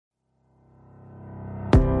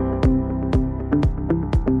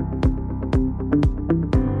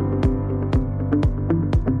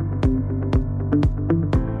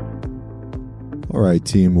right,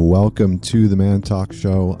 team. Welcome to the Man Talk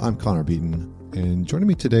Show. I'm Connor Beaton, and joining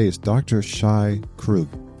me today is Dr. Shai Krug.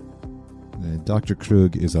 And Dr.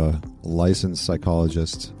 Krug is a licensed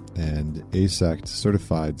psychologist and ASECT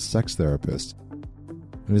certified sex therapist,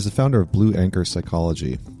 and is the founder of Blue Anchor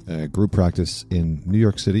Psychology, a group practice in New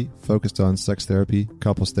York City focused on sex therapy,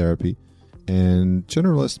 couples therapy, and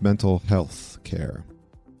generalist mental health care.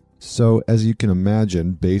 So, as you can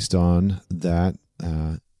imagine, based on that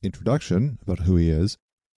introduction about who he is,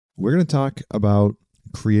 we're going to talk about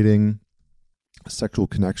creating a sexual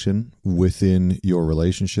connection within your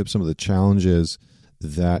relationship, some of the challenges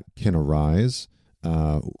that can arise,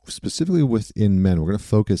 specifically within men. We're going to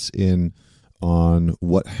focus in on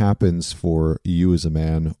what happens for you as a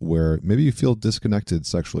man where maybe you feel disconnected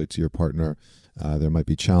sexually to your partner. There might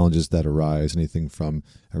be challenges that arise, anything from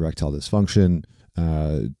erectile dysfunction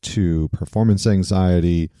to performance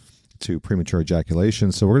anxiety, to premature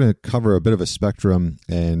ejaculation. So we're going to cover a bit of a spectrum,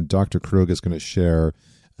 and Dr. Krug is going to share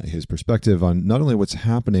his perspective on not only what's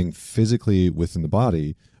happening physically within the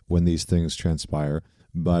body when these things transpire,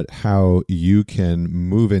 but how you can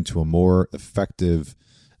move into a more effective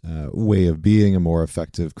way of being,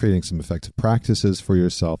 creating some effective practices for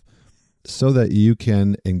yourself so that you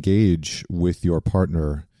can engage with your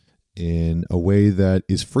partner in a way that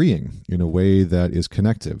is freeing, in a way that is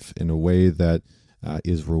connective, in a way that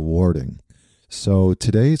is rewarding. So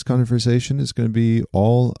today's conversation is going to be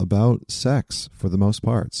all about sex for the most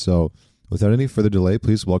part. So without any further delay,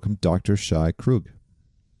 please welcome Dr. Shai Krug.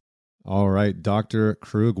 All right, Dr.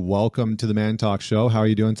 Krug, welcome to the Man Talk Show. How are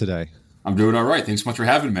you doing today? I'm doing all right. Thanks so much for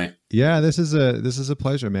having me. Yeah, this is a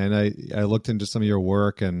pleasure, man. I looked into some of your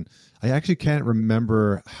work, and I actually can't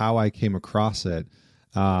remember how I came across it,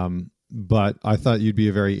 but I thought you'd be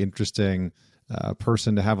a very interesting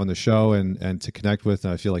person to have on the show and to connect with.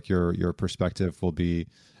 And I feel like your perspective will be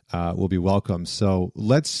welcome. So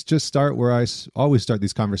let's just start where I always start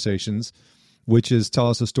these conversations, which is tell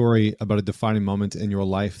us a story about a defining moment in your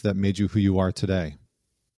life that made you who you are today.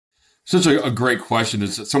 Such a great question.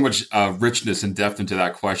 There's so much richness and depth into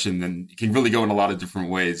that question, and it can really go in a lot of different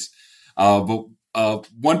ways. But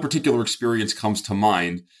one particular experience comes to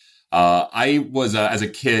mind. I was, as a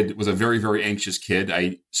kid, was a very, very anxious kid.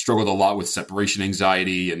 I struggled a lot with separation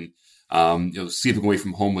anxiety, and sleeping away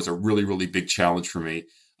from home was a really, really big challenge for me.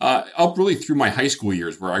 Up really through my high school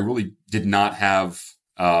years, where I really did not have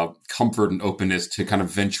comfort and openness to kind of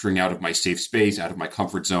venturing out of my safe space, out of my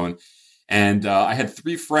comfort zone. And I had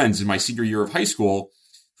 3 friends in my senior year of high school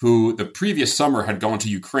who the previous summer had gone to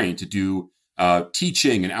Ukraine to do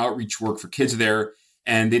teaching and outreach work for kids there.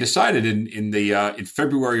 And they decided in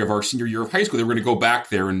February of our senior year of high school, they were going to go back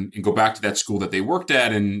there and go back to that school that they worked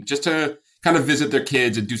at, and just to kind of visit their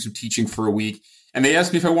kids and do some teaching for a week. And they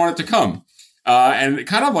asked me if I wanted to come. And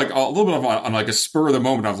kind of like a little bit on like a spur of the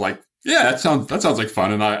moment, I was like, yeah, that sounds like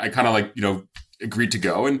fun. And I kind of like, agreed to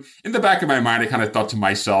go. And in the back of my mind, I kind of thought to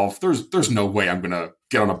myself, there's no way I'm going to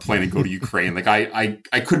get on a plane and go to Ukraine. Like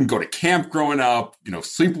I couldn't go to camp growing up,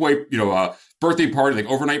 sleepaway, birthday party, like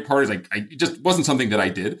overnight parties. Like it just wasn't something that I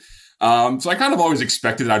did. So I kind of always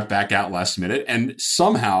expected I'd back out last minute, and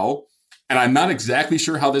somehow, and I'm not exactly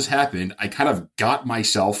sure how this happened, I kind of got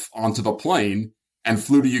myself onto the plane and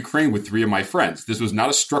flew to Ukraine with 3 of my friends. This was not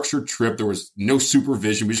a structured trip. There was no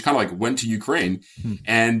supervision. We just kind of like went to Ukraine,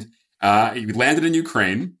 and we landed in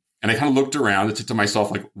Ukraine, and I kind of looked around and said to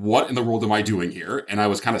myself, like, what in the world am I doing here? And I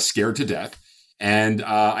was kind of scared to death. And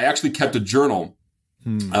I actually kept a journal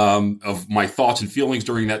of my thoughts and feelings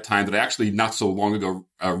during that time that I actually not so long ago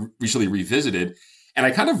recently revisited. And I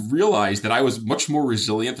kind of realized that I was much more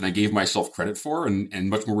resilient than I gave myself credit for, and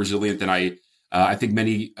much more resilient than I think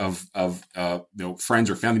many of friends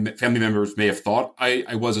or family members may have thought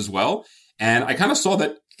I was as well. And I kind of saw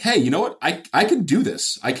that, hey, you know what? I can do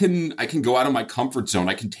this. I can go out of my comfort zone.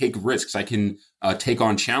 I can take risks. I can take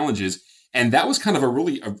on challenges. And that was kind of a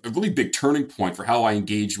really big turning point for how I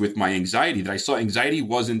engaged with my anxiety, that I saw anxiety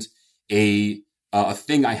wasn't a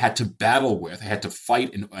thing I had to battle with, I had to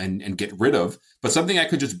fight and get rid of, but something I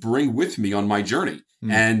could just bring with me on my journey.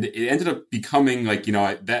 And it ended up becoming like,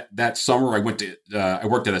 that summer I worked at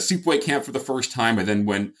a sleepaway camp for the first time. I then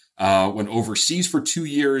went overseas for 2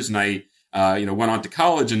 years, and I went on to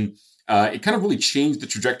college, and it kind of really changed the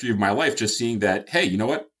trajectory of my life, just seeing that, hey, you know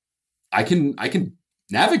what? I can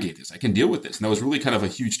navigate this. I can deal with this. And that was really kind of a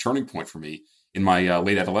huge turning point for me in my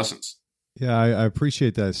late adolescence. Yeah, I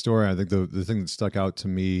appreciate that story. I think the thing that stuck out to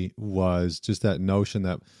me was just that notion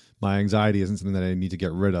that my anxiety isn't something that I need to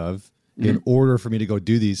get rid of. in order for me to go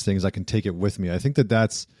do these things, I can take it with me. I think that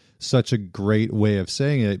that's such a great way of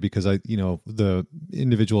saying it, because the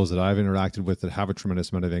individuals that I've interacted with that have a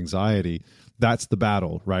tremendous amount of anxiety, that's the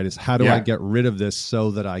battle, right? Is how do I get rid of this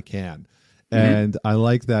so that I can? And I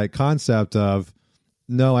like that concept of,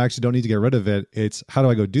 no, I actually don't need to get rid of it. It's how do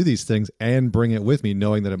I go do these things and bring it with me,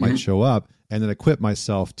 knowing that it might show up, and then equip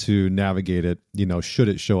myself to navigate it, should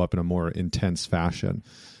it show up in a more intense fashion.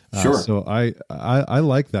 Sure. So I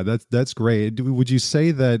like that. That's great. Would you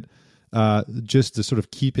say that just the sort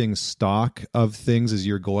of keeping stock of things as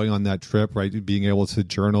you're going on that trip, right? Being able to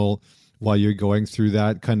journal while you're going through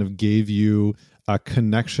that kind of gave you a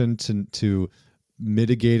connection to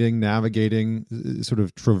mitigating, navigating, sort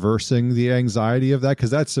of traversing the anxiety of that?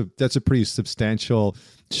 Because that's a pretty substantial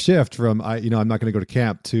shift from I'm not going to go to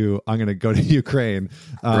camp to I'm going to go to Ukraine.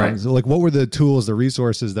 Right. So like, what were the tools, the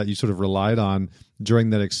resources that you sort of relied on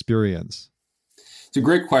during that experience? It's a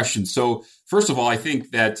great question. So first of all, I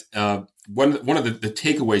think that one of the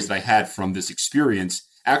takeaways that I had from this experience,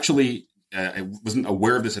 actually, I wasn't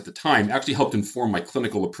aware of this at the time, actually helped inform my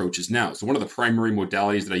clinical approaches now. So one of the primary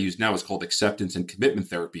modalities that I use now is called acceptance and commitment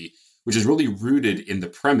therapy, which is really rooted in the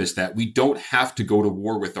premise that we don't have to go to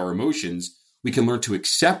war with our emotions. We can learn to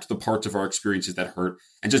accept the parts of our experiences that hurt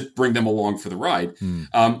and just bring them along for the ride.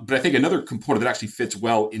 But I think another component that actually fits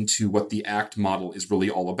well into what the ACT model is really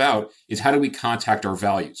all about is how do we contact our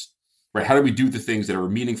values, right? How do we do the things that are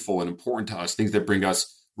meaningful and important to us, things that bring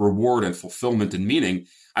us reward and fulfillment and meaning?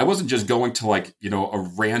 I wasn't just going to a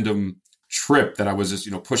random trip that I was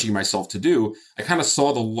just, pushing myself to do. I kind of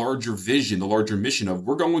saw the larger vision, the larger mission of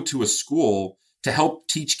we're going to a school to help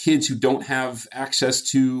teach kids who don't have access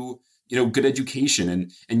to good education.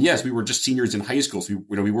 And yes, we were just seniors in high school. So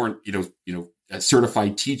we weren't,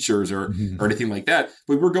 certified teachers or anything like that,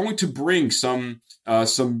 but we're going to bring some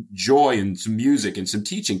joy and some music and some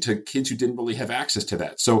teaching to kids who didn't really have access to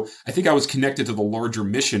that. So I think I was connected to the larger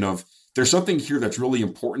mission of there's something here that's really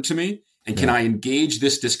important to me. And can I engage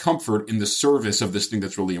this discomfort in the service of this thing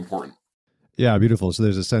that's really important? Yeah, beautiful. So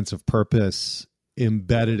there's a sense of purpose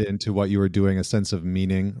embedded into what you were doing, a sense of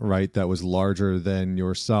meaning, right? That was larger than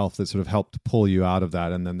yourself, that sort of helped pull you out of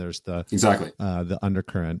that. And then there's the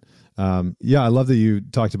undercurrent. I love that you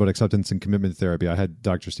talked about acceptance and commitment therapy. I had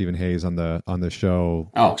Dr. Stephen Hayes on the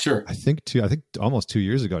show. Oh, sure. I think almost 2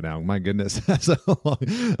 years ago now. My goodness. So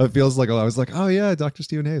it feels like I was like, oh yeah, Dr.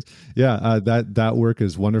 Stephen Hayes. Yeah. That work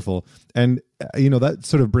is wonderful. And that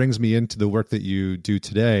sort of brings me into the work that you do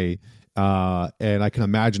today. And I can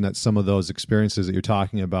imagine that some of those experiences that you're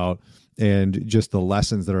talking about and just the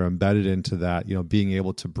lessons that are embedded into that, being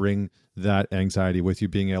able to bring that anxiety with you,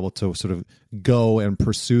 being able to sort of go and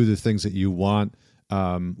pursue the things that you want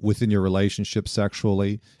within your relationship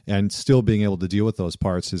sexually, and still being able to deal with those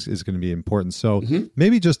parts is going to be important. So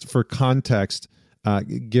maybe just for context,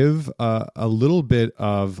 give a little bit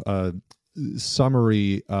of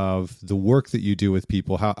summary of the work that you do with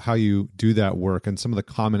people, how you do that work, and some of the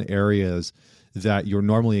common areas that you're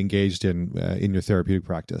normally engaged in your therapeutic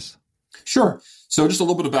practice. Sure. So just a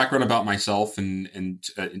little bit of background about myself and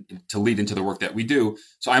to lead into the work that we do.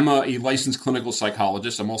 So I'm a licensed clinical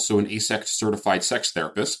psychologist. I'm also an AASECT certified sex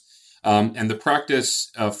therapist. And the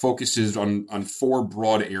practice focuses on four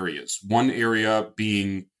broad areas. One area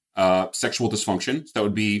being sexual dysfunction. So that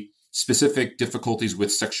would be specific difficulties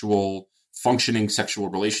with sexual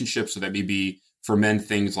relationships. So that may be for men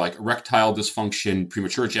things like erectile dysfunction,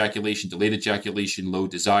 premature ejaculation, delayed ejaculation, low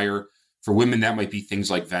desire. For women, that might be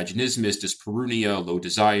things like vaginismus, dyspareunia, low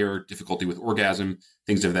desire, difficulty with orgasm,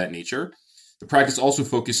 things of that nature. The practice also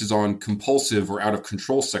focuses on compulsive or out of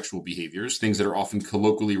control sexual behaviors, things that are often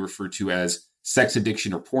colloquially referred to as sex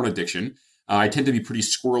addiction or porn addiction. I tend to be pretty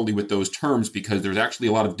squirrely with those terms because there's actually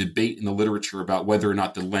a lot of debate in the literature about whether or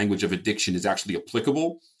not the language of addiction is actually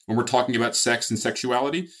applicable when we're talking about sex and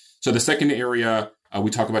sexuality. So the second area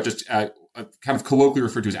we talk about just kind of colloquially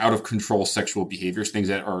referred to as out of control sexual behaviors, things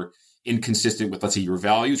that are inconsistent with, let's say, your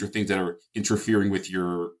values, or things that are interfering with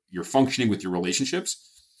your functioning with your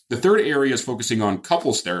relationships. The third area is focusing on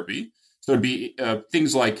couples therapy. So it'd be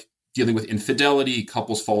things like dealing with infidelity,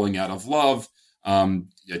 couples falling out of love,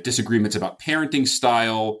 disagreements about parenting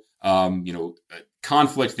style,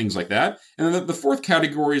 conflict, things like that. And then the fourth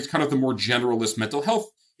category is kind of the more generalist mental health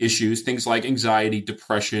issues, things like anxiety,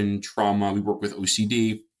 depression, trauma. We work with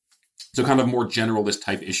OCD. So kind of more generalist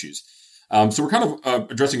type issues. So we're kind of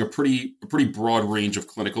addressing a pretty broad range of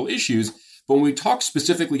clinical issues. But when we talk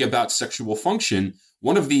specifically about sexual function,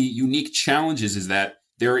 one of the unique challenges is that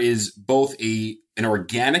there is both an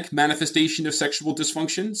organic manifestation of sexual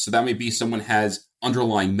dysfunction. So that may be someone has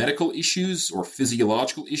underlying medical issues or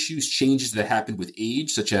physiological issues, changes that happen with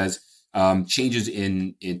age, such as changes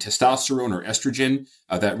in testosterone or estrogen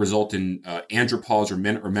that result in andropause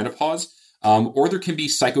or menopause, or there can be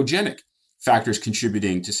psychogenic factors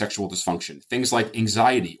contributing to sexual dysfunction, things like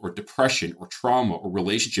anxiety or depression or trauma or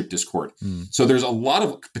relationship discord. So there's a lot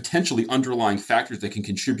of potentially underlying factors that can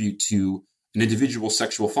contribute to an individual's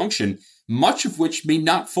sexual function, much of which may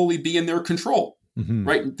not fully be in their control,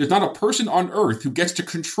 right? There's not a person on earth who gets to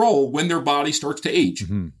control when their body starts to age.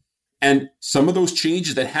 And some of those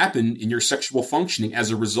changes that happen in your sexual functioning as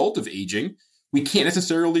a result of aging, we can't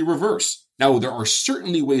necessarily reverse. Now, there are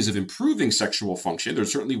certainly ways of improving sexual function.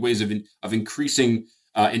 There's certainly ways of increasing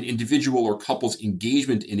an individual or couple's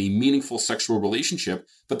engagement in a meaningful sexual relationship,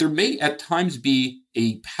 but there may at times be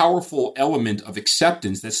a powerful element of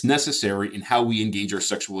acceptance that's necessary in how we engage our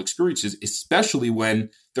sexual experiences, especially when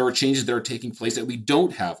there are changes that are taking place that we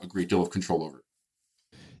don't have a great deal of control over.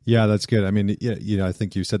 Yeah, that's good. I mean, I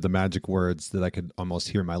think you said the magic words that I could almost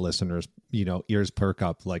hear my listeners, ears perk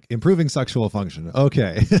up, like improving sexual function.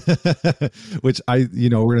 Okay. Which we're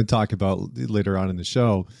going to talk about later on in the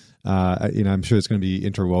show. I'm sure it's going to be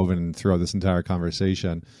interwoven throughout this entire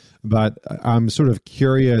conversation, but I'm sort of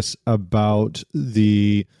curious about how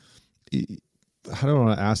do I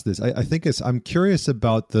want to ask this? I'm curious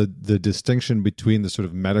about the distinction between the sort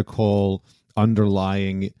of medical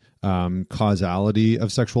underlying causality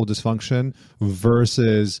of sexual dysfunction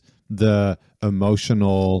versus the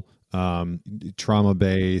emotional,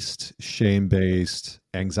 trauma-based, shame-based,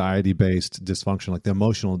 anxiety-based dysfunction, like the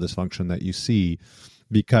emotional dysfunction that you see,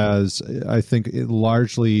 because I think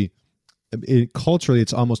culturally,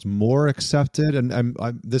 it's almost more accepted. And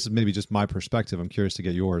this is maybe just my perspective. I'm curious to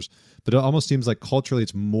get yours, but it almost seems like culturally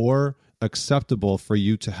it's more acceptable for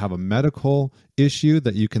you to have a medical issue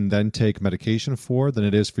that you can then take medication for than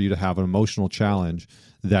it is for you to have an emotional challenge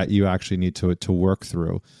that you actually need to work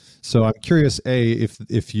through. So I'm curious, A,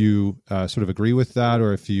 if you sort of agree with that,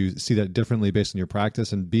 or if you see that differently based on your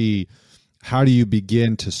practice, and B, how do you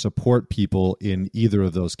begin to support people in either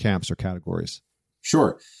of those camps or categories?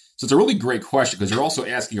 Sure. So it's a really great question, because you're also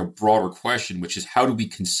asking a broader question, which is how do we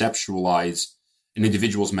conceptualize an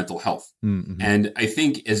individual's mental health? And I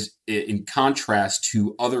think, as in contrast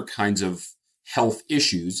to other kinds of health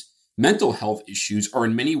issues, mental health issues are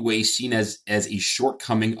in many ways seen as a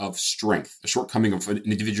shortcoming of strength, a shortcoming of an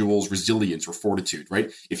individual's resilience or fortitude,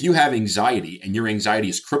 right? If you have anxiety and your anxiety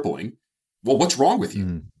is crippling, well, what's wrong with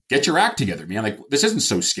you? Get your act together, man. Like, this isn't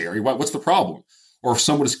so scary. What's the problem? Or if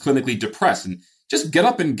someone is clinically depressed, and just get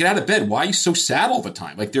up and get out of bed. Why are you so sad all the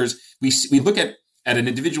time? Like, we look at an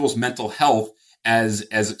individual's mental health as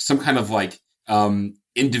some kind of like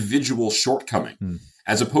individual shortcoming,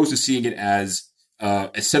 as opposed to seeing it as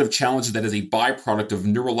a set of challenges that is a byproduct of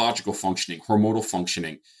neurological functioning, hormonal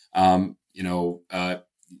functioning,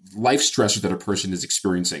 life stressors that a person is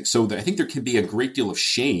experiencing. So I think there can be a great deal of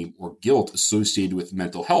shame or guilt associated with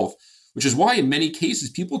mental health, which is why in many cases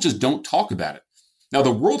people just don't talk about it. Now,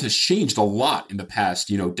 the world has changed a lot in the past,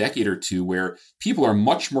 decade or two, where people are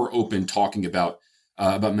much more open talking about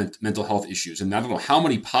mental health issues. And I don't know how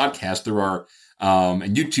many podcasts there are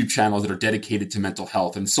and YouTube channels that are dedicated to mental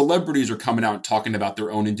health, and celebrities are coming out and talking about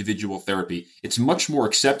their own individual therapy. It's much more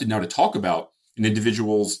accepted now to talk about an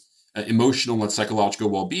individual's emotional and psychological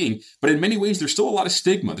well-being. But in many ways, there's still a lot of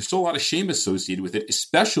stigma. There's still a lot of shame associated with it,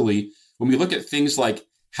 especially when we look at things like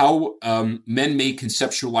how men may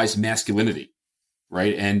conceptualize masculinity,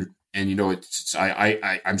 right? And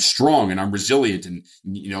I'm strong and I'm resilient, and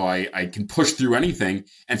I can push through anything.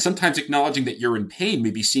 And sometimes acknowledging that you're in pain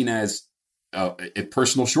may be seen as a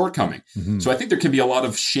personal shortcoming. So I think there can be a lot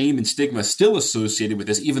of shame and stigma still associated with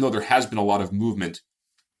this, even though there has been a lot of movement,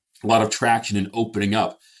 a lot of traction and opening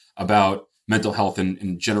up about mental health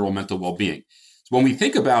and general mental well-being. So when we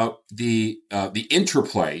think about the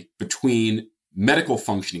interplay between medical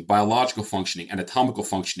functioning, biological functioning, anatomical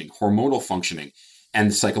functioning, hormonal functioning,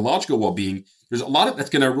 and psychological well-being, there's a lot of that's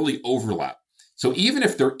going to really overlap. So even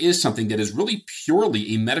if there is something that is really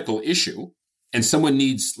purely a medical issue, and someone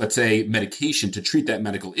needs, let's say, medication to treat that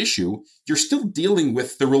medical issue, you're still dealing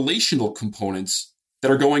with the relational components that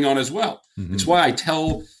are going on as well. It's why I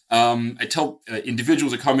tell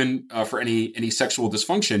individuals that come in for any sexual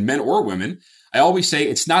dysfunction, men or women, I always say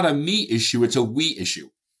it's not a me issue, it's a we issue.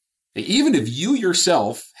 Even if you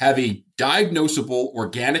yourself have a diagnosable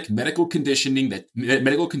organic medical condition that's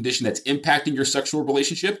impacting your sexual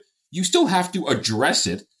relationship, you still have to address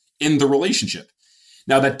it in the relationship.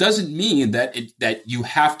 Now, that doesn't mean that you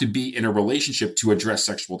have to be in a relationship to address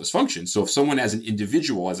sexual dysfunction. So if someone as an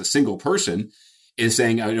individual, as a single person, is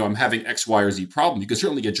saying, I'm having X, Y, or Z problem, you can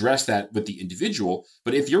certainly address that with the individual.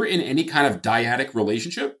 But if you're in any kind of dyadic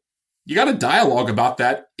relationship, you got a dialogue about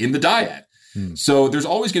that in the dyad. Hmm. So there's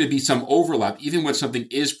always going to be some overlap, even when something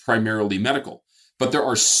is primarily medical. But there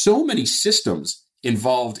are so many systems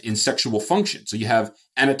involved in sexual function. So you have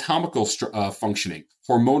anatomical functioning,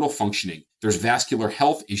 hormonal functioning. There's vascular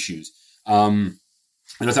health issues. And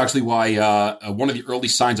that's actually why one of the early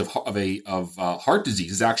signs of heart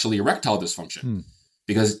disease is actually erectile dysfunction.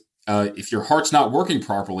 Because if your heart's not working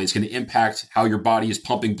properly, it's going to impact how your body is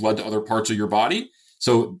pumping blood to other parts of your body.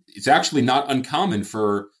 So it's actually not uncommon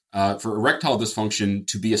for erectile dysfunction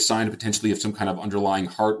to be a sign potentially of some kind of underlying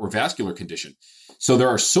heart or vascular condition. So there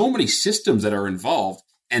are so many systems that are involved,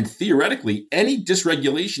 and theoretically, any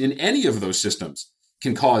dysregulation in any of those systems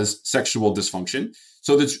can cause sexual dysfunction.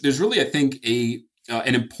 So there's really, I think,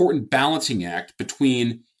 an important balancing act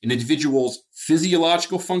between an individual's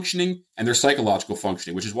physiological functioning and their psychological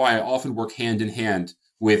functioning, which is why I often work hand in hand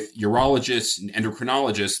with urologists and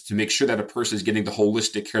endocrinologists to make sure that a person is getting the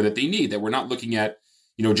holistic care that they need, that we're not looking at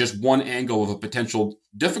just one angle of a potential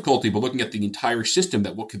difficulty, but looking at the entire system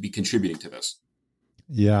that what could be contributing to this.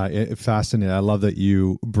 Yeah, fascinating. I love that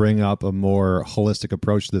you bring up a more holistic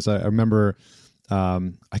approach to this. I remember,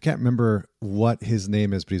 I can't remember what his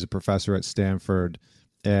name is, but he's a professor at Stanford.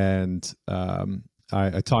 And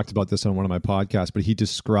I talked about this on one of my podcasts, but he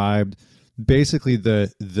described basically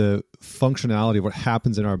the functionality of what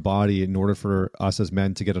happens in our body in order for us as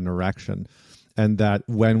men to get an erection. And that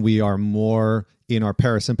when we are more in our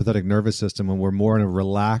parasympathetic nervous system, when we're more in a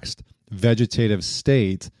relaxed vegetative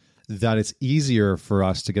state, that it's easier for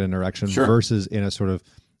us to get an erection versus in a sort of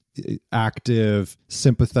active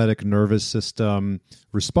sympathetic nervous system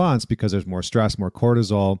response, because there's more stress, more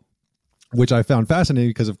cortisol, which I found fascinating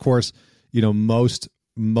because, of course,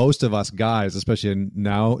 most of us guys, especially in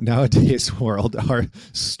nowadays world, are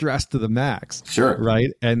stressed to the max. Sure. Right.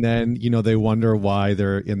 And then, they wonder why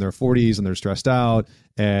they're in their 40s and they're stressed out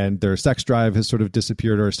and their sex drive has sort of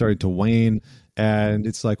disappeared or is starting to wane. And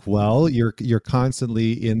it's like, well, you're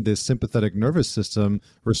constantly in this sympathetic nervous system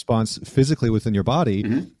response physically within your body.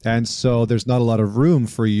 Mm-hmm. And so there's not a lot of room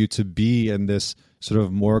for you to be in this sort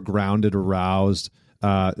of more grounded, aroused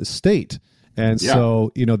state. And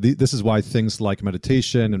so, this is why things like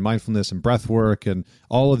meditation and mindfulness and breath work and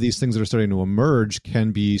all of these things that are starting to emerge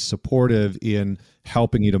can be supportive in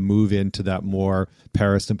helping you to move into that more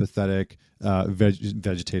parasympathetic,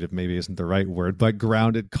 vegetative, maybe isn't the right word, but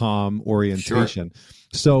grounded, calm orientation. Sure.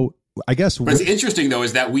 So I guess what's interesting though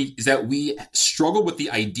is that we struggle with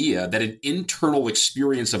the idea that an internal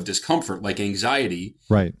experience of discomfort, like anxiety,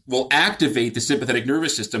 will activate the sympathetic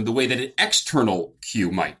nervous system the way that an external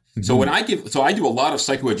cue might. Mm-hmm. So I do a lot of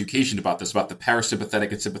psychoeducation about this, about the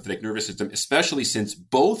parasympathetic and sympathetic nervous system, especially since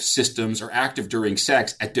both systems are active during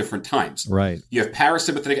sex at different times. Right. You have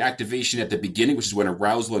parasympathetic activation at the beginning, which is when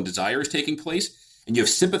arousal and desire is taking place, and you have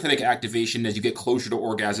sympathetic activation as you get closer to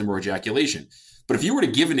orgasm or ejaculation. But if you were to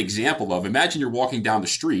give an example of, imagine you're walking down the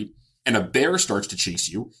street and a bear starts to chase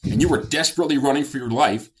you and you were desperately running for your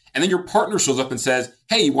life, and then your partner shows up and says,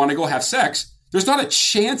 hey, you want to go have sex? There's not a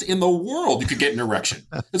chance in the world you could get an erection.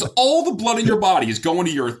 Because all the blood in your body is going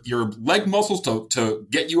to your leg muscles to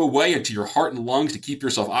get you away and to your heart and lungs to keep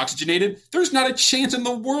yourself oxygenated. There's not a chance in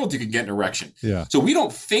the world you could get an erection. Yeah. So we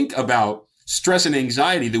don't think about stress and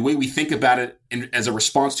anxiety the way we think about it as a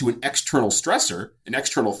response to an external stressor, an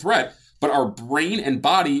external threat, but our brain and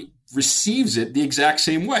body receives it the exact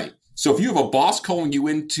same way. So if you have a boss calling you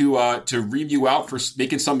in to ream you out for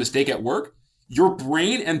making some mistake at work, your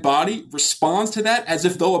brain and body responds to that as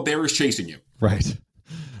if though a bear is chasing you. Right.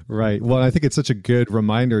 Right. Well, I think it's such a good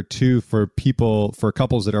reminder too for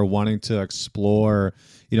couples that are wanting to explore,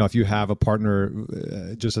 if you have a partner,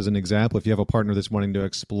 just as an example, if you have a partner that's wanting to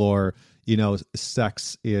explore,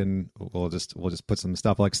 sex in, we'll just put some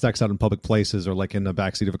stuff like sex out in public places or like in the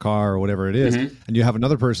backseat of a car or whatever it is. Mm-hmm. And you have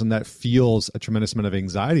another person that feels a tremendous amount of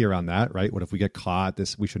anxiety around that, right? What if we get caught?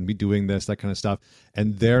 We shouldn't be doing this, that kind of stuff.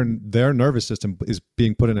 And their nervous system is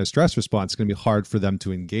being put in a stress response. It's going to be hard for them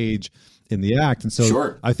to engage in the act. And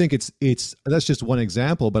so I think that's just one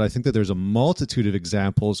example, but I think that there's a multitude of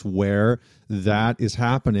examples where that is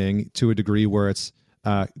happening to a degree where it's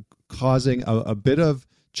causing a bit of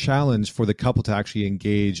challenge for the couple to actually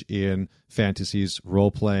engage in fantasies,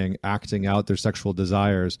 role-playing, acting out their sexual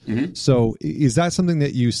desires. Mm-hmm. So is that something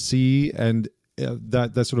that you see? And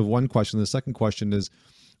that's sort of one question. The second question is,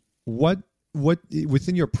 what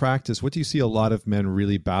within your practice, what do you see a lot of men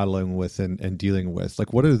really battling with and dealing with?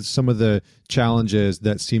 Like, what are some of the challenges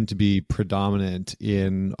that seem to be predominant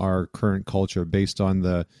in our current culture based on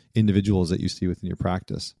the individuals that you see within your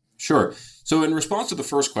practice? Sure. So in response to the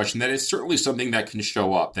first question, that is certainly something that can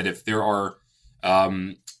show up, that if there are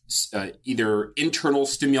either internal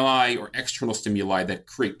stimuli or external stimuli that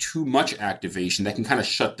create too much activation that can kind of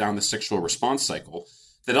shut down the sexual response cycle.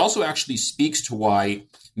 That also actually speaks to why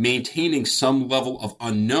maintaining some level of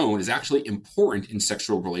unknown is actually important in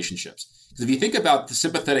sexual relationships. Because if you think about the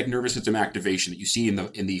sympathetic nervous system activation that you see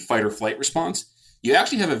in the fight or flight response, you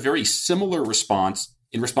actually have a very similar response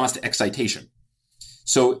in response to excitation.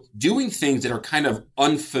 So doing things that are kind of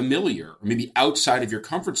unfamiliar or maybe outside of your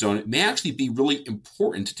comfort zone may actually be really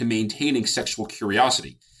important to maintaining sexual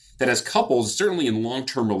curiosity. That as couples, certainly in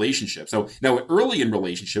long-term relationships. So now early in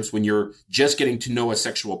relationships, when you're just getting to know a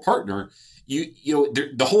sexual partner,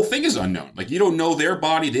 the whole thing is unknown. Like you don't know their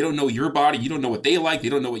body, they don't know your body, you don't know what they like, they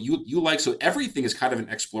don't know what you like. So everything is kind of an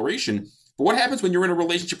exploration. But what happens when you're in a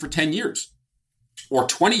relationship for 10 years or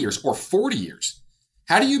 20 years or 40 years?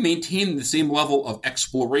 How do you maintain the same level of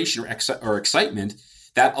exploration or excitement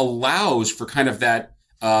that allows for kind of that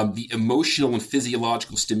the emotional and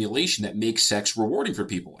physiological stimulation that makes sex rewarding for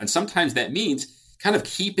people? And sometimes that means kind of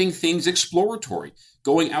keeping things exploratory,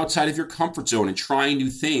 going outside of your comfort zone and trying new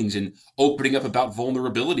things and opening up about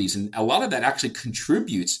vulnerabilities. And a lot of that actually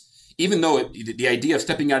contributes, even though the idea of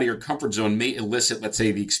stepping out of your comfort zone may elicit, let's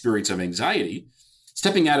say, the experience of anxiety,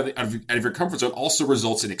 stepping out of your comfort zone also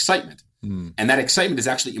results in excitement. And that excitement is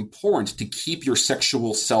actually important to keep your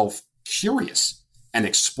sexual self curious and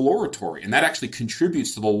exploratory. And that actually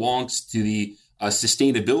contributes to the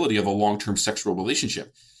sustainability of a long-term sexual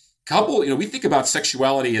relationship. We think about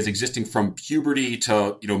sexuality as existing from puberty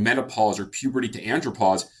to, menopause or puberty to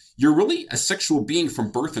andropause. You're really a sexual being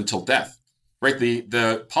from birth until death, right?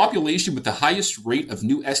 The population with the highest rate of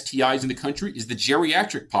new STIs in the country is the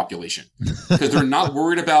geriatric population because they're not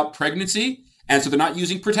worried about pregnancy. And so they're not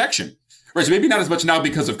using protection. Right, so maybe not as much now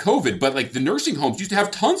because of COVID, but like the nursing homes used to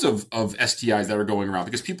have tons of STIs that are going around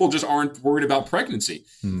because people just aren't worried about pregnancy.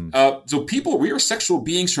 So we are sexual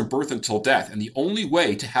beings from birth until death. And the only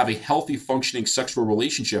way to have a healthy functioning sexual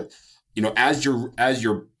relationship, as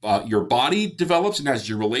your body develops and as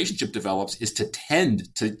your relationship develops, is to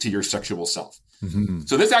tend to your sexual self.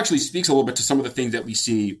 So this actually speaks a little bit to some of the things that we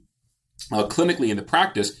see clinically in the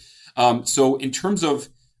practice. So in terms of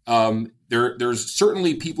there's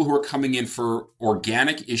certainly people who are coming in for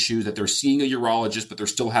organic issues that they're seeing a urologist, but they're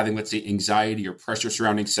still having, let's say, anxiety or pressure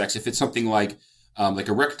surrounding sex. If it's something like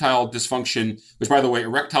erectile dysfunction, which, by the way,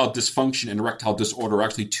 erectile dysfunction and erectile disorder are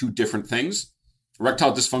actually two different things.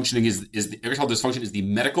 Erectile dysfunction is the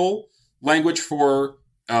medical language for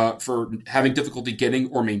having difficulty getting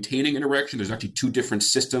or maintaining an erection. There's actually two different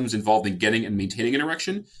systems involved in getting and maintaining an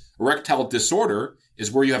erection. Erectile disorder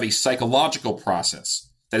is where you have a psychological process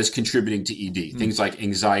that is contributing to ED, things like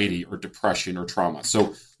anxiety or depression or trauma.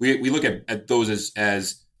 So we look at those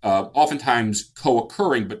as oftentimes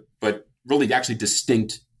co-occurring, but really actually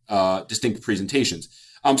distinct presentations.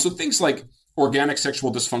 So things like organic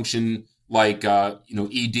sexual dysfunction, like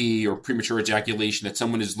ED or premature ejaculation, that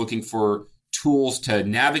someone is looking for tools to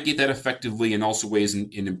navigate that effectively, and also ways in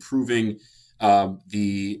improving a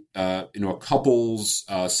couple's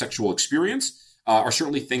sexual experience. Are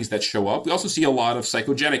certainly things that show up. We also see a lot of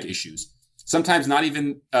psychogenic issues. Sometimes not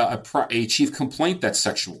even a chief complaint that's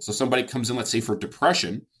sexual. So somebody comes in, let's say, for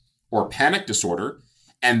depression or panic disorder,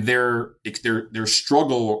 and their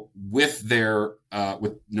struggle with their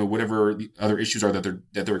whatever the other issues are that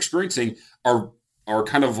they're experiencing are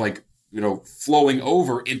kind of like flowing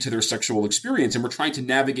over into their sexual experience, and we're trying to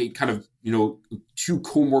navigate kind of two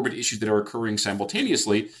comorbid issues that are occurring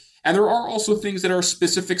simultaneously. And there are also things that are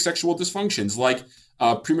specific sexual dysfunctions, like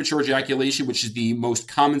premature ejaculation, which is the most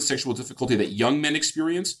common sexual difficulty that young men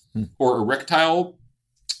experience, or erectile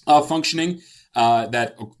functioning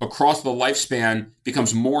that across the lifespan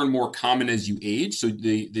becomes more and more common as you age. So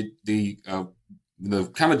the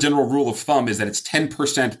kind of general rule of thumb is that it's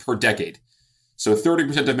 10% per decade. So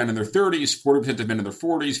 30% of men in their 30s, 40% of men in their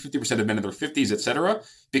 40s, 50% of men in their 50s, et cetera,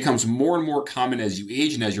 becomes more and more common as you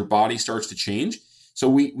age and as your body starts to change. So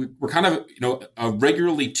we're kind of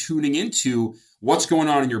regularly tuning into what's going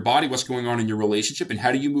on in your body, what's going on in your relationship, and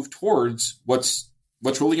how do you move towards what's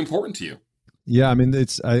really important to you. Yeah, I mean,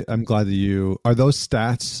 I'm glad that are those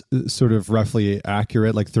stats sort of roughly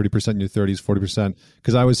accurate, like 30% in your 30s, 40%?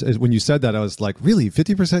 Because when you said that, I was like, really,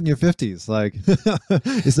 50% in your 50s? Like,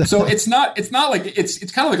 is that... So it's not like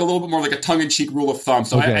it's kind of like a little bit more like a tongue-in-cheek rule of thumb.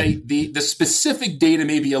 So okay. The specific data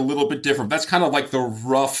may be a little bit different. That's kind of like the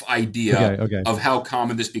rough idea of how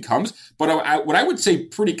common this becomes. But what I would say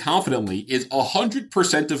pretty confidently is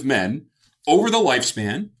 100% of men over the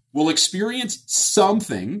lifespan will experience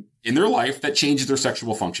something in their life that changes their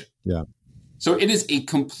sexual function. Yeah. So it is a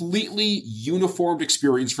completely uniformed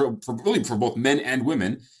experience for both men and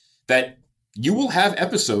women that you will have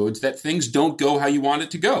episodes that things don't go how you want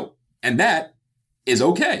it to go. And that is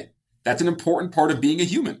okay. That's an important part of being a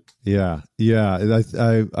human. Yeah.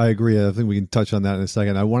 I agree. I think we can touch on that in a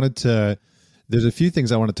second. There's a few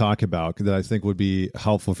things I want to talk about that I think would be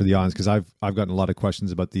helpful for the audience, because I've gotten a lot of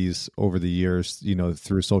questions about these over the years,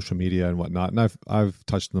 through social media and whatnot, and I've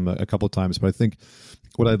touched them a couple of times. But I think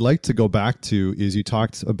what I'd like to go back to is you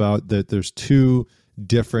talked about that there's two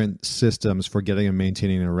different systems for getting and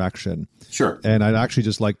maintaining an erection. Sure. And I'd actually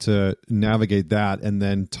just like to navigate that and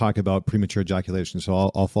then talk about premature ejaculation. So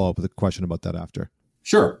I'll follow up with a question about that after.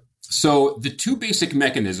 Sure. So the two basic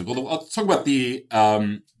mechanisms. Well, I'll talk about the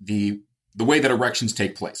way that erections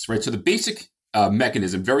take place, right? So the basic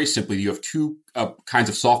mechanism, very simply, you have two kinds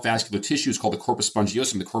of soft vascular tissues called the corpus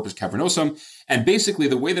spongiosum and the corpus cavernosum. And basically,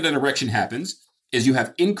 the way that an erection happens is you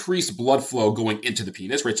have increased blood flow going into the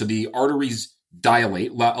penis, right? So the arteries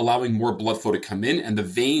dilate, allowing more blood flow to come in, and the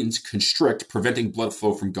veins constrict, preventing blood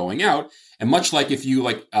flow from going out. And much like if you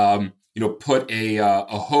put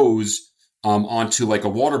a hose onto like a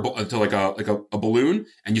a balloon,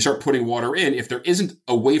 and you start putting water in, if there isn't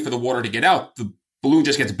a way for the water to get out, the balloon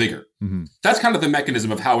just gets bigger. Mm-hmm. That's kind of the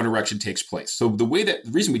mechanism of how an erection takes place. So the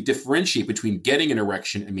reason we differentiate between getting an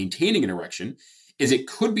erection and maintaining an erection is it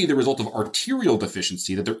could be the result of arterial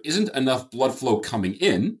deficiency, that there isn't enough blood flow coming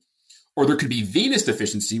in, or there could be venous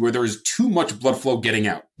deficiency where there is too much blood flow getting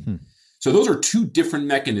out. So those are two different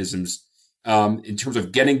mechanisms in terms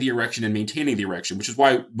of getting the erection and maintaining the erection, which is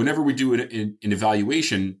why whenever we do an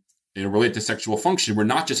evaluation related to sexual function, we're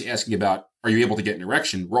not just asking about, are you able to get an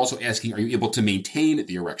erection? We're also asking, are you able to maintain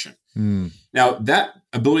the erection? Now, that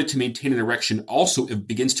ability to maintain an erection also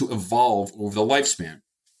begins to evolve over the lifespan,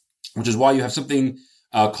 which is why you have something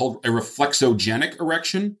called a reflexogenic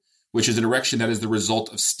erection, which is an erection that is the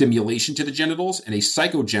result of stimulation to the genitals, and a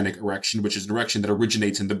psychogenic erection, which is an erection that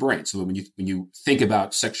originates in the brain. So when you think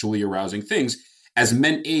about sexually arousing things, as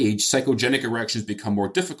men age, psychogenic erections become more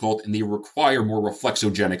difficult, and they require more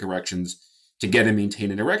reflexogenic erections to get and maintain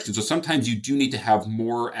an erection. So sometimes you do need to have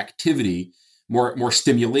more activity, more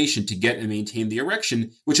stimulation to get and maintain the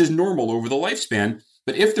erection, which is normal over the lifespan.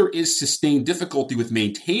 But if there is sustained difficulty with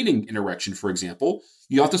maintaining an erection, for example,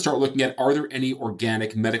 you have to start looking at, are there any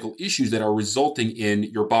organic medical issues that are resulting in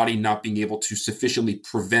your body not being able to sufficiently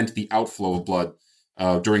prevent the outflow of blood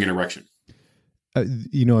during an erection?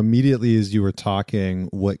 Immediately as you were talking,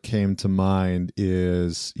 what came to mind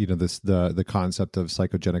is, the concept of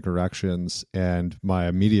psychogenic erections. And my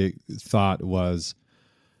immediate thought was,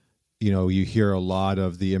 you hear a lot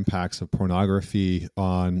of the impacts of pornography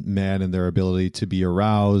on men and their ability to be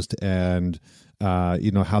aroused, and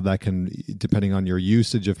how that can, depending on your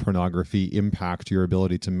usage of pornography, impact your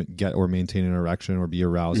ability to get or maintain an erection or be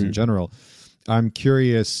aroused in general. I'm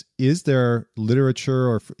curious, is there literature,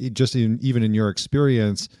 or just even in your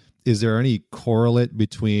experience, is there any correlate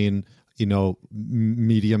between,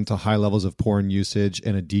 medium to high levels of porn usage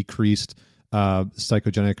and a decreased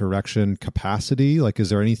psychogenic erection capacity? Like, is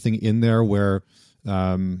there anything in there where,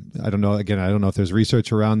 I don't know if there's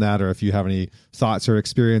research around that, or if you have any thoughts or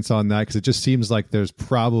experience on that, because it just seems like there's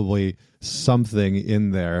probably something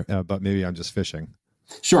in there, but maybe I'm just fishing.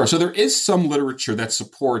 Sure. So there is some literature that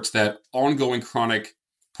supports that ongoing chronic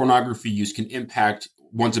pornography use can impact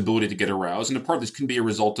one's ability to get aroused. And a part of this can be a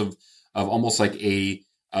result of almost like a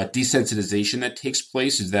desensitization that takes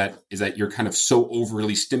place, is that you're kind of so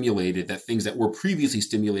overly stimulated that things that were previously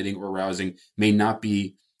stimulating or arousing may not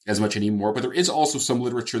be as much anymore. But there is also some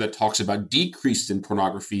literature that talks about decreases in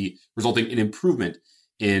pornography resulting in improvement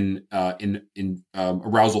in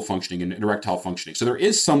arousal functioning and erectile functioning. So there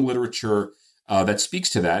is some literature that speaks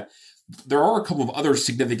to that. There are a couple of other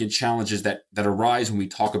significant challenges that arise when we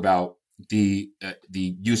talk about the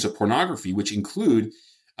use of pornography, which include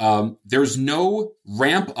there's no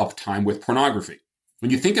ramp up time with pornography.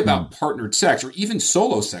 When you think about partnered sex or even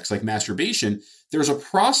solo sex like masturbation, there's a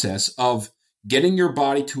process of getting your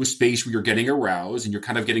body to a space where you're getting aroused and you're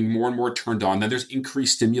kind of getting more and more turned on. Then there's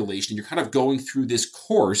increased stimulation. You're kind of going through this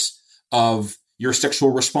course of your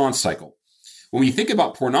sexual response cycle. When we think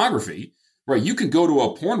about pornography, right, you can go to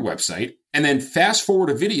a porn website and then fast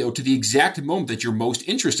forward a video to the exact moment that you're most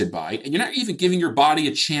interested by, and you're not even giving your body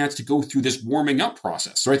a chance to go through this warming up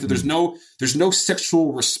process, right? There's no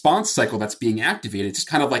sexual response cycle that's being activated. It's just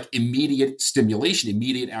kind of like immediate stimulation,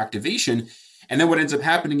 immediate activation. And then what ends up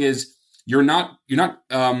happening is you're not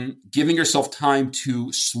giving yourself time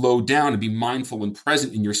to slow down and be mindful and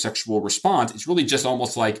present in your sexual response. It's really just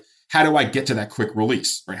almost like, how do I get to that quick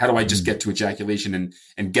release, right? How do I just get to ejaculation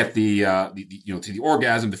and get the to the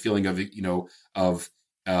orgasm, the feeling of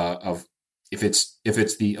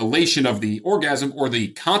it's the elation of the orgasm or the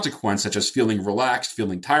consequence, such as feeling relaxed,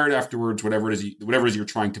 feeling tired afterwards, whatever it is you're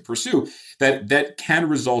trying to pursue, that can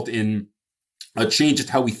result in a change in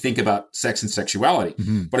how we think about sex and sexuality.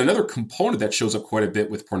 Mm-hmm. But another component that shows up quite a bit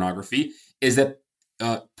with pornography is that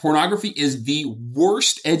pornography is the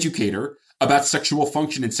worst educator about sexual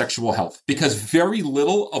function and sexual health, because very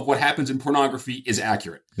little of what happens in pornography is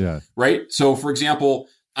accurate. Yeah. Right. So, for example,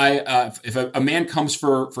 if a man comes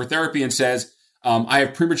for therapy and says, I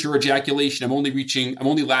have premature ejaculation, I'm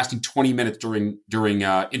only lasting 20 minutes during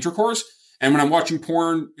intercourse, and when I'm watching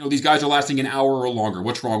porn, these guys are lasting an hour or longer.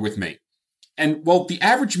 What's wrong with me? And well, the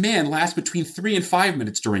average man lasts between 3 and 5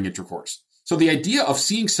 minutes during intercourse. So the idea of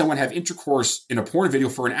seeing someone have intercourse in a porn video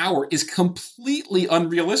for an hour is completely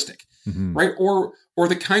unrealistic, mm-hmm. right? Or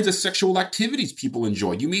the kinds of sexual activities people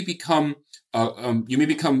enjoy. You may become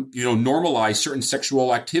normalize certain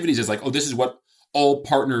sexual activities as like, oh, this is what all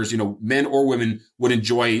partners, men or women, would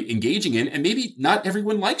enjoy engaging in. And maybe not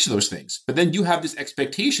everyone likes those things. But then you have this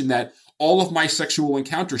expectation that all of my sexual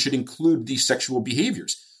encounters should include these sexual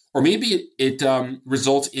behaviors. Or maybe it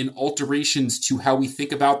results in alterations to how we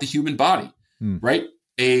think about the human body, right?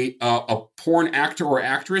 A porn actor or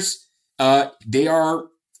actress, they are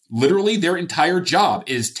literally, their entire job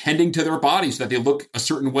is tending to their bodies so that they look a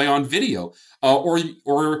certain way on video. Or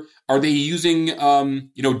are they using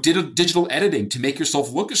digital editing to make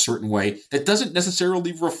yourself look a certain way that doesn't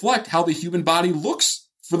necessarily reflect how the human body looks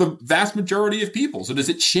for the vast majority of people? So does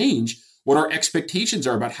it change what our expectations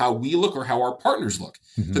are about how we look or how our partners look?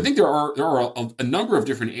 Mm-hmm. So I think there are a number of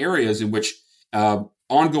different areas in which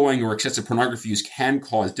ongoing or excessive pornography use can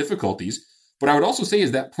cause difficulties. But I would also say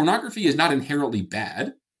is that pornography is not inherently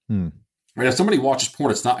bad. Right? If somebody watches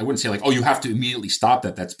porn, I wouldn't say like, oh, you have to immediately stop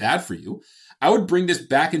that. That's bad for you. I would bring this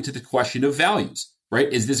back into the question of values,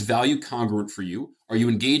 right? Is this value congruent for you? Are you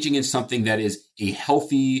engaging in something that is a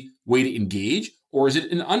healthy way to engage, or is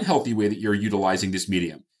it an unhealthy way that you're utilizing this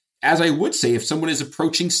medium? As I would say, if someone is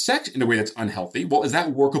approaching sex in a way that's unhealthy, well, is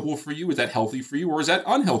that workable for you? Is that healthy for you? Or is that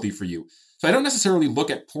unhealthy for you? So I don't necessarily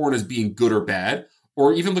look at porn as being good or bad,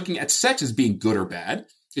 or even looking at sex as being good or bad.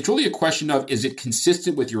 It's really a question of, is it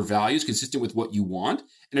consistent with your values, consistent with what you want?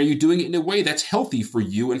 And are you doing it in a way that's healthy for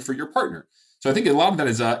you and for your partner? So I think a lot of that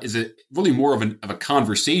is a really more of a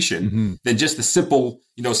conversation than just the simple,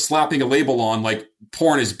 slapping a label on like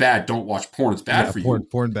porn is bad, don't watch porn, it's bad for you.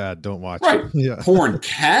 Porn bad, don't watch. Right. Yeah. Porn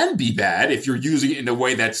can be bad if you're using it in a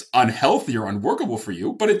way that's unhealthy or unworkable for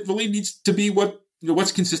you, but it really needs to be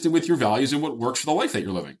what's consistent with your values and what works for the life that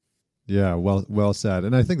you're living. Yeah, well said.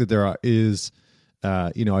 And I think that there is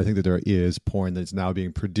porn that's now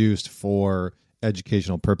being produced for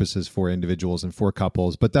educational purposes for individuals and for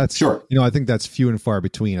couples, but that's sure. I think that's few and far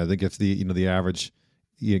between. I think if the average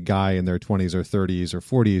guy in their 20s or 30s or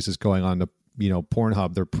 40s is going on to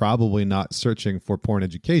Pornhub, they're probably not searching for porn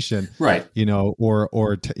education, right?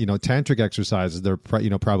 Or tantric exercises. They're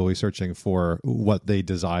probably searching for what they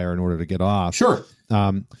desire in order to get off. Sure.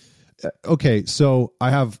 Okay, so I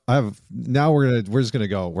have now we're just gonna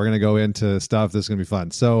go into stuff that's gonna be fun.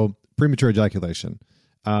 So premature ejaculation.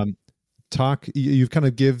 You've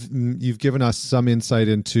given us some insight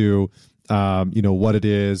into what it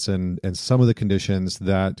is and some of the conditions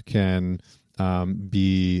that can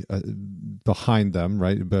be behind them,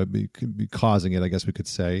 right? But could be causing it, I guess we could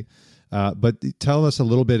say. But tell us a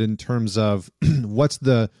little bit in terms of what's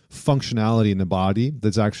the functionality in the body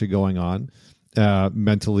that's actually going on,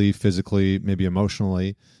 mentally, physically, maybe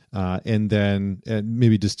emotionally, and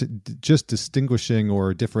maybe just distinguishing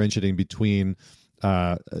or differentiating between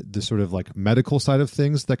the sort of like medical side of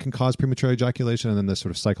things that can cause premature ejaculation and then the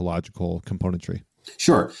sort of psychological componentry.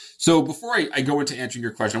 Sure. So before I go into answering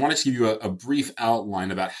your question, I wanted to give you a brief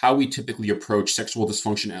outline about how we typically approach sexual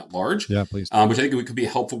dysfunction at large. Yeah, please. Which I think could be a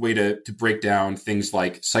helpful way to break down things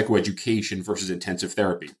like psychoeducation versus intensive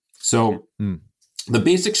therapy. So the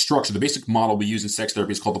basic structure, the basic model we use in sex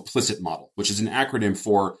therapy is called the PLISSIT model, which is an acronym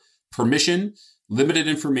for permission, limited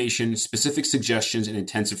information, specific suggestions, and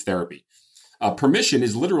intensive therapy. Permission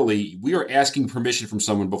is literally, we are asking permission from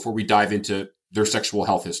someone before we dive into their sexual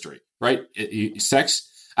health history, right? Sex,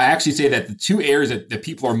 I actually say that the two areas that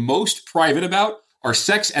people are most private about are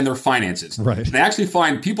sex and their finances. Right. And I actually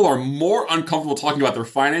find people are more uncomfortable talking about their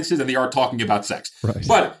finances than they are talking about sex. Right.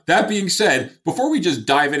 But that being said, before we just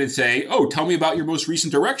dive in and say, oh, tell me about your most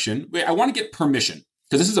recent erection, I want to get permission.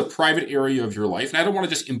 Because this is a private area of your life, and I don't want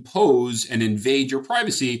to just impose and invade your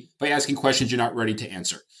privacy by asking questions you're not ready to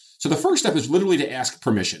answer. So the first step is literally to ask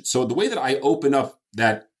permission. So the way that I open up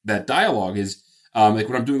that dialogue is, like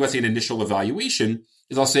when I'm doing, let's say, an initial evaluation,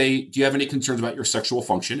 is I'll say, do you have any concerns about your sexual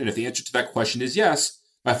function? And if the answer to that question is yes,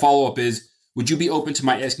 my follow-up is, would you be open to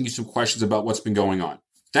my asking you some questions about what's been going on?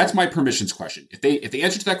 That's my permissions question. If the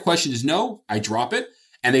answer to that question is no, I drop it.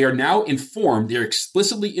 And they are now informed, they're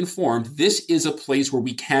explicitly informed, this is a place where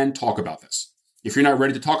we can talk about this. If you're not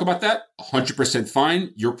ready to talk about that, 100%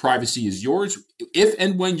 fine. Your privacy is yours. If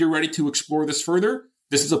and when you're ready to explore this further,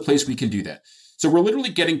 this is a place we can do that. So we're literally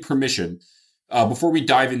getting permission before we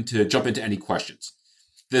jump into any questions.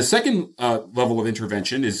 The second level of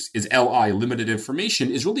intervention is LI, limited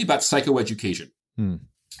information, is really about psychoeducation.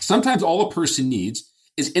 Sometimes all a person needs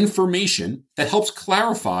is information that helps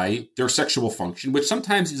clarify their sexual function, which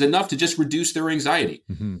sometimes is enough to just reduce their anxiety.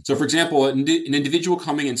 So, for example, an individual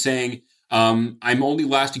coming and saying, I'm only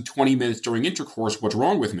lasting 20 minutes during intercourse, what's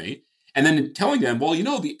wrong with me? And then telling them, well,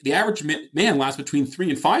 the average man lasts between 3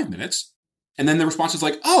 and 5 minutes. And then the response is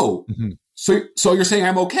like, oh, so you're saying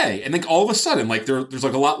I'm okay. And then all of a sudden, like there's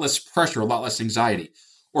like a lot less pressure, a lot less anxiety.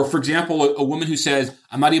 Or, for example, a woman who says,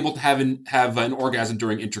 I'm not able to have an orgasm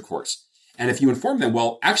during intercourse. And if you inform them,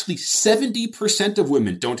 well, actually 70% of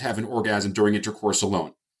women don't have an orgasm during intercourse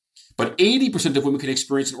alone. But 80% of women can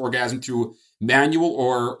experience an orgasm through manual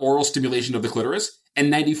or oral stimulation of the clitoris.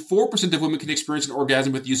 And 94% of women can experience an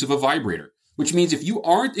orgasm with use of a vibrator. Which means if you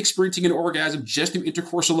aren't experiencing an orgasm just through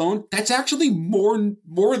intercourse alone, that's actually more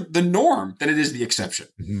the norm than it is the exception.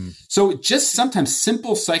 So just sometimes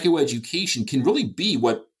simple psychoeducation can really be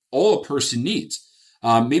what all a person needs.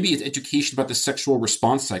 Maybe it's education about the sexual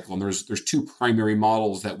response cycle. And there's two primary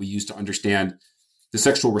models that we use to understand the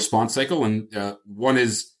sexual response cycle. And one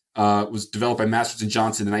was developed by Masters and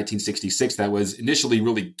Johnson in 1966 that was initially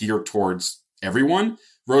really geared towards everyone.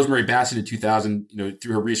 Rosemary Bassett in 2000,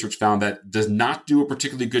 through her research found that does not do a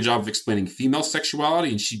particularly good job of explaining female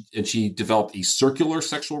sexuality. And she developed a circular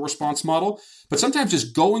sexual response model. But sometimes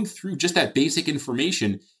just going through just that basic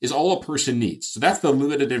information is all a person needs. So that's the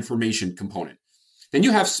limited information component. Then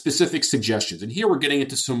you have specific suggestions. And here we're getting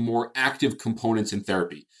into some more active components in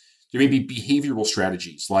therapy. There may be behavioral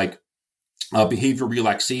strategies like behavioral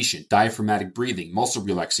relaxation, diaphragmatic breathing, muscle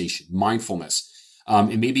relaxation, mindfulness,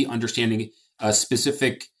 and maybe understanding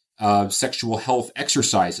specific sexual health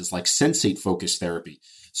exercises like sensate focused therapy.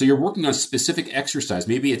 So you're working on specific exercise.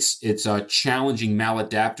 Maybe it's challenging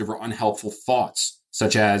maladaptive or unhelpful thoughts,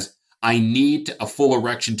 such as, I need a full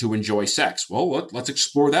erection to enjoy sex. Well, let's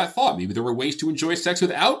explore that thought. Maybe there are ways to enjoy sex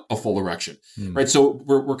without a full erection, right? So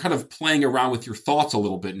we're kind of playing around with your thoughts a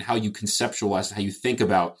little bit and how you conceptualize, how you think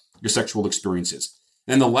about your sexual experiences.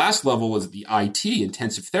 And the last level is the IT,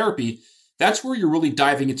 intensive therapy. That's where you're really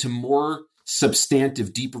diving into more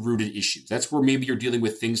substantive, deeper-rooted issues. That's where maybe you're dealing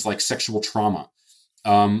with things like sexual trauma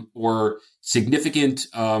or significant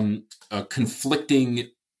conflicting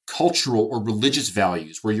cultural or religious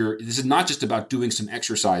values, where this is not just about doing some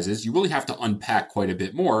exercises. You really have to unpack quite a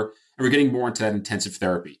bit more, and we're getting more into that intensive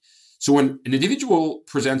therapy. So when an individual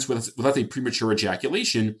presents with, let's say, premature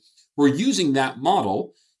ejaculation, we're using that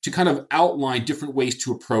model to kind of outline different ways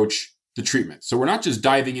to approach the treatment. So we're not just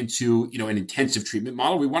diving into, an intensive treatment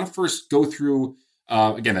model. We want to first go through,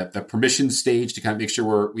 again, the permission stage to kind of make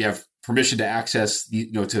sure we have permission to access,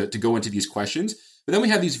 to go into these questions. But then we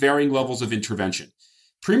have these varying levels of intervention.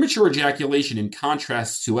 Premature ejaculation, in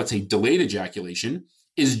contrast to, let's say, delayed ejaculation,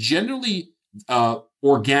 is generally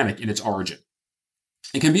organic in its origin.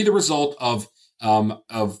 It can be the result of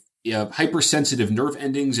hypersensitive nerve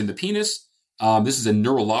endings in the penis. This is a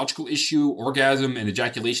neurological issue. Orgasm and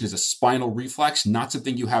ejaculation is a spinal reflex, not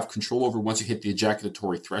something you have control over once you hit the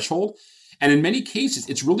ejaculatory threshold. And in many cases,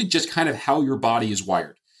 it's really just kind of how your body is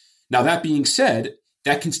wired. Now, that being said,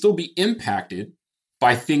 that can still be impacted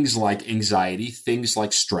by things like anxiety, things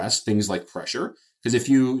like stress, things like pressure. Because if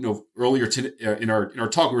earlier in our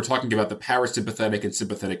talk, we were talking about the parasympathetic and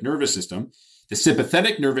sympathetic nervous system. The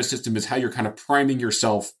sympathetic nervous system is how you're kind of priming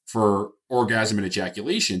yourself for orgasm and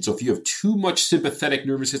ejaculation. So if you have too much sympathetic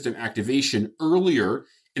nervous system activation earlier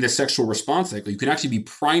in the sexual response cycle, you can actually be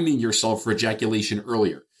priming yourself for ejaculation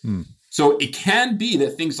earlier. So it can be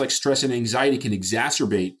that things like stress and anxiety can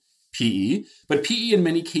exacerbate PE, but PE in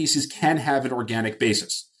many cases can have an organic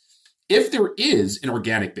basis. If there is an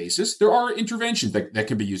organic basis, there are interventions that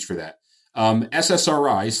can be used for that.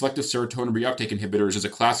 SSRI, selective serotonin reuptake inhibitors, is a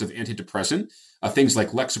class of antidepressant. Things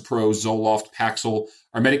like Lexapro, Zoloft, Paxil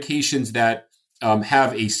are medications that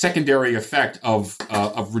have a secondary effect of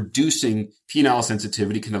reducing penile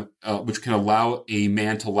sensitivity, which can allow a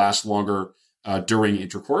man to last longer during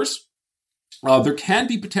intercourse. There can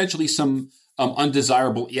be potentially some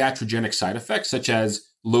undesirable iatrogenic side effects, such as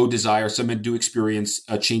low desire. Some men do experience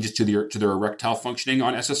changes to their erectile functioning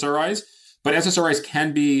on SSRIs, but SSRIs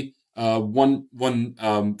can be one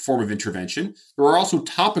form of intervention. There are also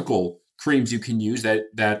topical creams you can use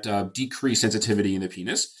that decrease sensitivity in the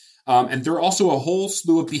penis. And there are also a whole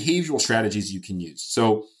slew of behavioral strategies you can use.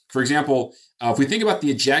 So, for example, if we think about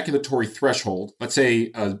the ejaculatory threshold, let's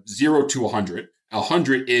say 0 to 100,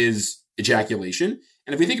 100 is ejaculation.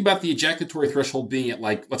 And if we think about the ejaculatory threshold being at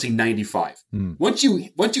let's say 95, once you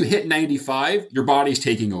hit 95, your body's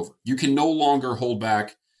taking over. You can no longer hold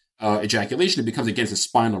back ejaculation. It becomes against a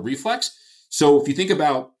spinal reflex. So if you think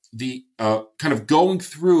about the kind of going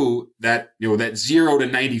through that 0 to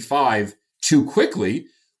 95 too quickly,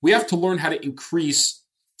 we have to learn how to increase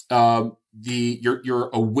your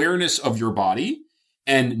awareness of your body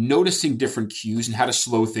and noticing different cues and how to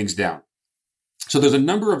slow things down. So there's a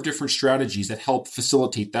number of different strategies that help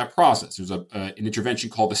facilitate that process. There's an intervention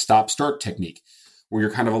called the stop-start technique, where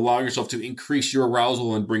you're kind of allowing yourself to increase your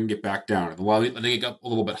arousal and bringing it back down, and letting it up a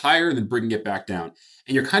little bit higher and then bringing it back down.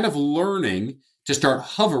 And you're kind of learning to start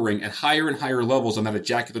hovering at higher and higher levels on that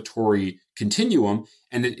ejaculatory continuum.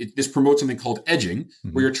 And this promotes something called edging,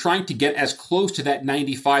 where you're trying to get as close to that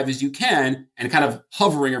 95 as you can and kind of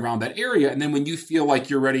hovering around that area. And then when you feel like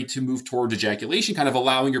you're ready to move towards ejaculation, kind of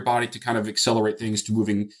allowing your body to kind of accelerate things to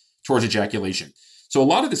moving towards ejaculation. So a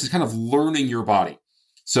lot of this is kind of learning your body.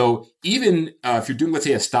 So even if you're doing, let's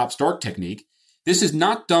say, a stop-start technique, this is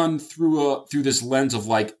not done through this lens of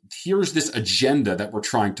here's this agenda that we're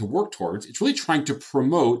trying to work towards. It's really trying to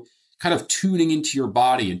promote kind of tuning into your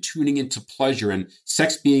body and tuning into pleasure, and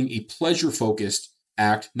sex being a pleasure-focused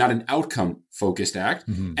act, not an outcome-focused act,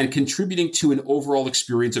 and contributing to an overall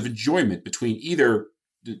experience of enjoyment between either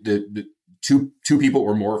the two people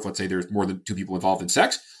or more, if let's say there's more than two people involved in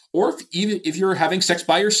sex, or if you're having sex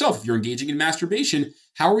by yourself, if you're engaging in masturbation,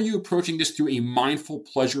 how are you approaching this through a mindful,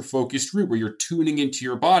 pleasure-focused route where you're tuning into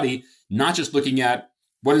your body, not just looking at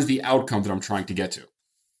what is the outcome that I'm trying to get to?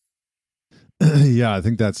 Yeah, I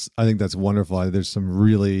think that's wonderful. There's some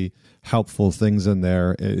really helpful things in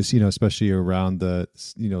there, especially around the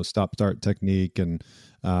stop-start technique and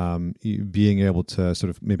being able to sort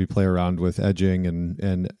of maybe play around with edging.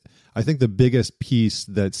 And I think the biggest piece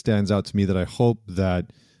that stands out to me that I hope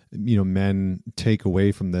that men take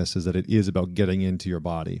away from this is that it is about getting into your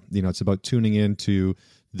body. It's about tuning into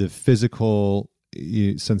the physical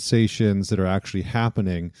sensations that are actually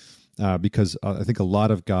happening, because I think a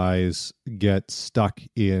lot of guys get stuck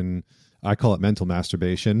in, I call it mental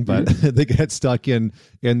masturbation, but they get stuck in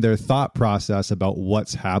their thought process about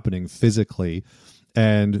what's happening physically.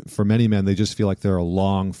 And for many men, they just feel like they're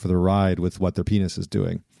along for the ride with what their penis is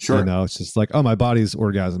doing. Sure. It's just like, oh, my body's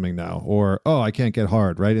orgasming now, or, oh, I can't get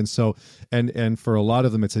hard. Right. And so, and for a lot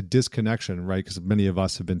of them, it's a disconnection, right? Because many of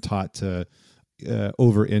us have been taught to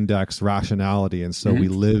over-index rationality. And so we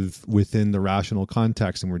live within the rational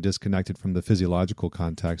context and we're disconnected from the physiological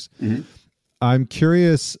context. I'm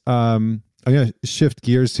curious, I'm going to shift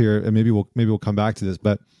gears here and maybe we'll come back to this,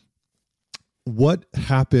 but what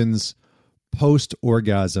happens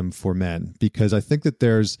post-orgasm for men? Because I think that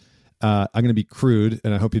there's, I'm going to be crude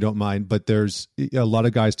and I hope you don't mind, but there's a lot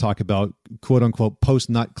of guys talk about quote unquote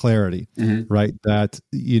post-nut clarity, right? That,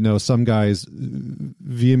 some guys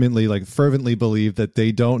vehemently, fervently believe that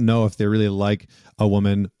they don't know if they really like a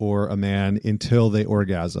woman or a man until they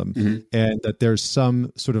orgasm, and that there's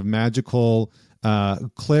some sort of magical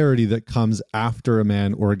clarity that comes after a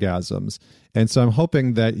man orgasms. And so I'm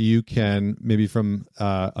hoping that you can, maybe from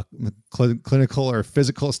a clinical or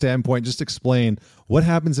physical standpoint, just explain what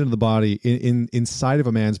happens in the body, inside of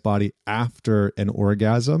a man's body after an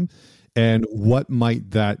orgasm, and what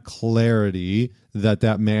might that clarity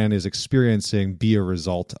that man is experiencing be a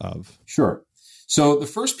result of. Sure. So the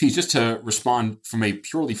first piece, just to respond from a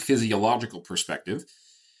purely physiological perspective,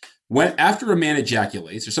 after a man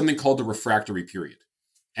ejaculates, there's something called the refractory period.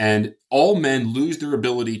 And all men lose their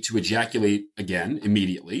ability to ejaculate again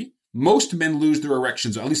immediately. Most men lose their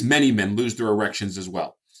erections, or at least many men lose their erections as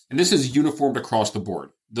well. And this is uniformed across the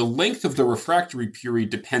board. The length of the refractory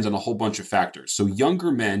period depends on a whole bunch of factors. So younger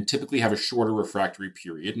men typically have a shorter refractory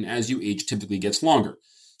period, and as you age, typically gets longer.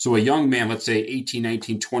 So a young man, let's say 18,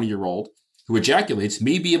 19, 20-year-old, who ejaculates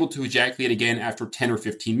may be able to ejaculate again after 10 or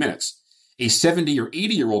 15 minutes. A 70 or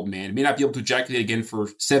 80-year-old man may not be able to ejaculate again for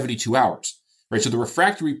 72 hours. Right, so the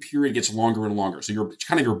refractory period gets longer and longer. So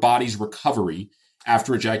your body's recovery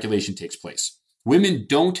after ejaculation takes place. Women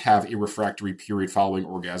don't have a refractory period following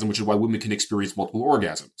orgasm, which is why women can experience multiple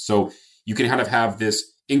orgasms. So you can kind of have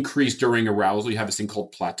this increase during arousal. You have this thing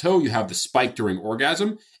called plateau. You have the spike during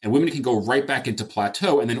orgasm, and women can go right back into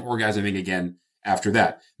plateau and then orgasming again after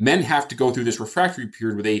that. Men have to go through this refractory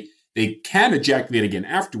period where they can ejaculate again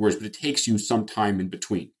afterwards, but it takes you some time in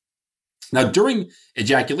between. Now, during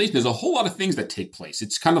ejaculation, there's a whole lot of things that take place.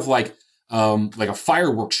 It's kind of like like a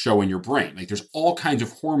fireworks show in your brain. Like there's all kinds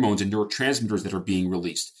of hormones and neurotransmitters that are being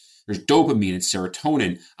released. There's dopamine and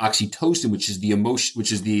serotonin, oxytocin, which is the emotion,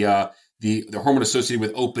 which is the hormone associated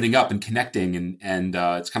with opening up and connecting, and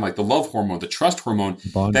it's kind of like the love hormone, the trust hormone.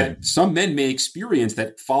 Bonding. That some men may experience,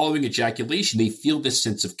 that following ejaculation they feel this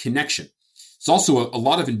sense of connection. It's also a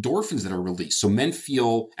lot of endorphins that are released. So men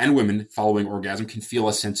feel, and women following orgasm can feel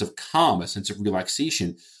a sense of calm, a sense of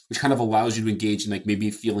relaxation, which kind of allows you to engage in like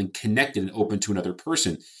maybe feeling connected and open to another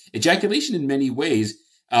person. Ejaculation in many ways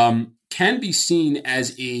can be seen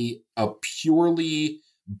as a purely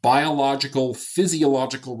biological,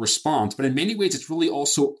 physiological response, but in many ways, it's really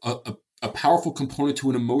also a powerful component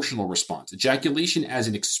to an emotional response. Ejaculation as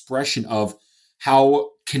an expression of how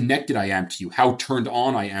connected I am to you, how turned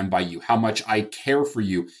on I am by you, how much I care for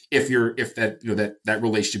you. If that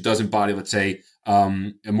relationship does embody, let's say,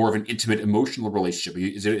 a more of an intimate emotional relationship,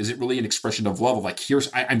 is it really an expression of love? Of like,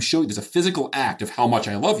 I'm showing there's a physical act of how much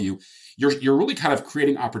I love you. You're really kind of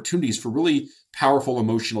creating opportunities for really powerful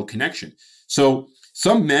emotional connection. So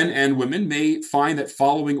some men and women may find that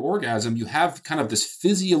following orgasm, you have kind of this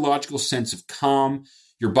physiological sense of calm.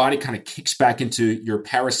 Your body kind of kicks back into your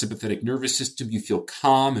parasympathetic nervous system. You feel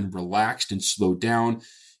calm and relaxed and slowed down.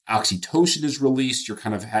 Oxytocin is released. You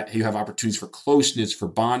have opportunities for closeness, for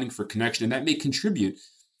bonding, for connection, and that may contribute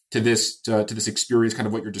to this experience, kind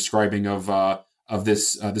of what you're describing of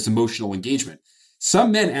this emotional engagement.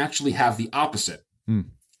 Some men actually have the opposite.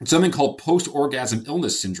 It's something called post-orgasm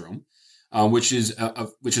illness syndrome, which is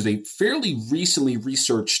a fairly recently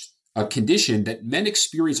researched condition that men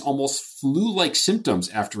experience almost flu-like symptoms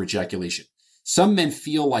after ejaculation. Some men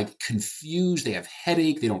feel like confused, they have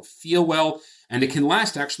headache, they don't feel well, and it can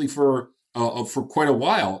last actually for quite a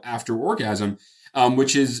while after orgasm,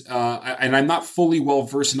 which is, and I'm not fully well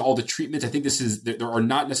versed in all the treatments. I think there are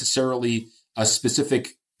not necessarily a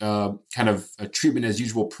specific kind of a treatment as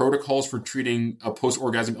usual protocols for treating a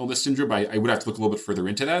post-orgasm illness syndrome. I would have to look a little bit further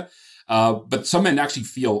into that. But some men actually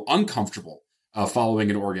feel uncomfortable following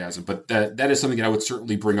an orgasm. But that is something that I would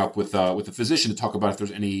certainly bring up with a physician to talk about if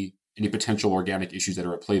there's any potential organic issues that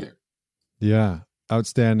are at play there. Yeah,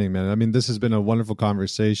 outstanding, man. I mean, this has been a wonderful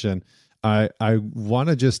conversation. I want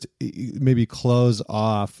to just maybe close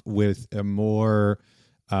off with a more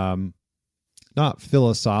not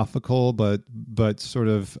philosophical, but sort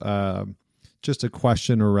of just a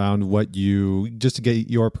question around just to get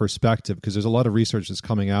your perspective, because there's a lot of research that's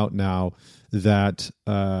coming out now that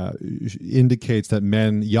indicates that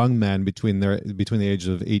young men between the ages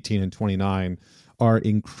of 18 and 29 are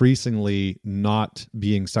increasingly not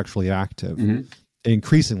being sexually active. Mm-hmm.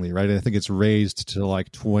 Increasingly, right? I think it's raised to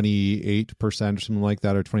like 28% or something like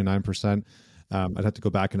that, or 29%. I'd have to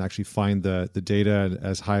go back and actually find the data.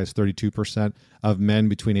 As high as 32% of men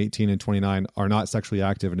between 18 and 29 are not sexually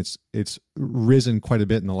active, and it's risen quite a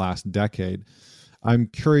bit in the last decade. I'm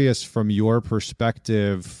curious from your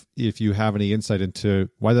perspective if you have any insight into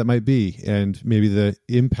why that might be, and maybe the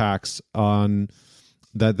impacts on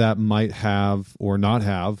that might have or not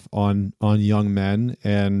have on young men,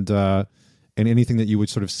 and anything that you would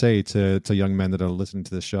sort of say to young men that are listening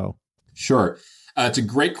to this show. Sure. It's a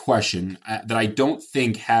great question that I don't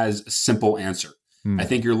think has a simple answer. I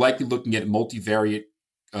think you're likely looking at multivariate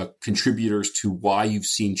contributors to why you've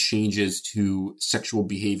seen changes to sexual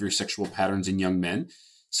behavior, sexual patterns in young men.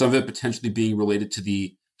 Some of it potentially being related to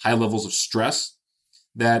the high levels of stress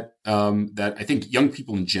that I think young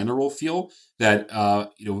people in general feel. That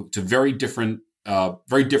it's very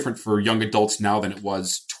different for young adults now than it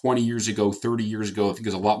was 20 years ago, 30 years ago. I think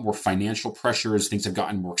there's a lot more financial pressures. Things have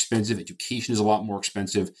gotten more expensive. Education is a lot more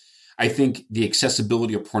expensive. I think the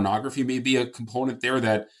accessibility of pornography may be a component there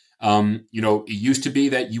that, it used to be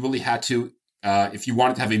that you really had to, if you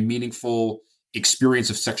wanted to have a meaningful experience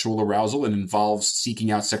of sexual arousal, it involves seeking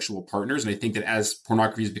out sexual partners. And I think that as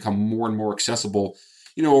pornography has become more and more accessible,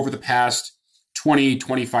 over the past 20,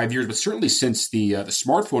 25 years, but certainly since the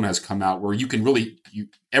smartphone has come out, where you can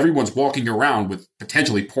everyone's walking around with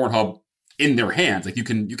potentially Pornhub in their hands. Like you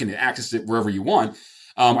can access it wherever you want.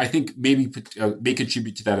 I think maybe may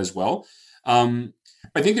contribute to that as well.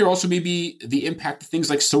 I think there also may be the impact of things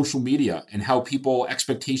like social media and how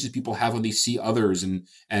expectations people have when they see others, and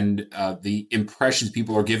the impressions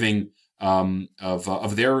people are giving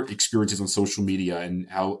of their experiences on social media, and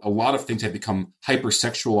how a lot of things have become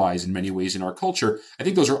hypersexualized in many ways in our culture. I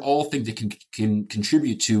think those are all things that can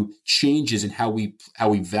contribute to changes in how we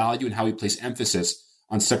value and how we place emphasis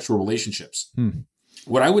on sexual relationships.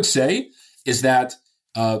 What I would say is that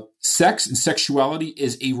sex and sexuality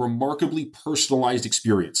is a remarkably personalized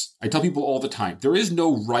experience. I tell people all the time, there is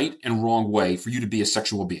no right and wrong way for you to be a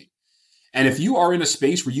sexual being. And if you are in a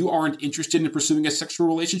space where you aren't interested in pursuing a sexual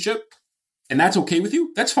relationship, and that's okay with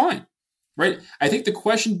you, that's fine, right? I think the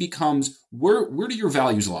question becomes, where do your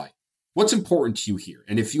values lie? What's important to you here?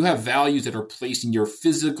 And if you have values that are placed in your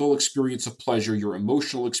physical experience of pleasure, your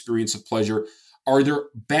emotional experience of pleasure, are there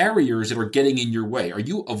barriers that are getting in your way? Are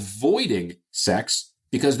you avoiding sex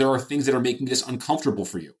because there are things that are making this uncomfortable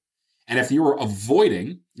for you? And if you're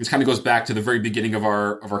avoiding, this kind of goes back to the very beginning of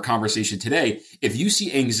our conversation today. If you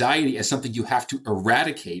see anxiety as something you have to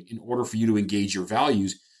eradicate in order for you to engage your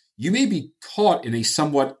values, you may be caught in a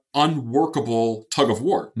somewhat unworkable tug of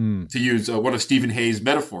war, to use one of Stephen Hayes'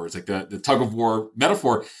 metaphors, like the tug of war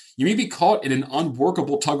metaphor. You may be caught in an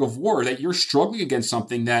unworkable tug of war that you're struggling against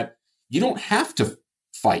something that you don't have to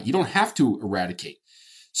fight. You don't have to eradicate.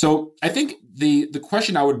 So I think the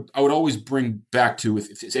question I would always bring back to,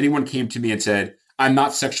 if anyone came to me and said, I'm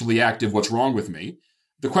not sexually active, what's wrong with me?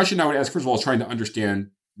 The question I would ask, first of all, is trying to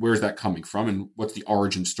understand where's that coming from and what's the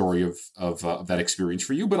origin story of that experience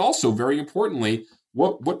for you. But also, very importantly,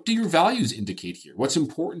 what do your values indicate here? What's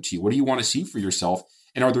important to you? What do you want to see for yourself?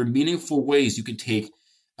 And are there meaningful ways you can take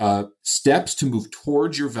steps to move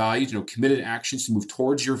towards your values, committed actions to move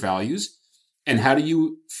towards your values? And how do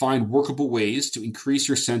you find workable ways to increase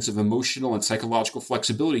your sense of emotional and psychological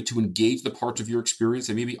flexibility to engage the parts of your experience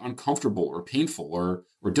that may be uncomfortable or painful or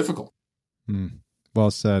difficult?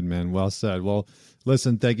 Well said, man. Well said. Well,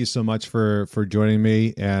 listen, thank you so much for joining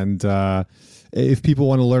me. And if people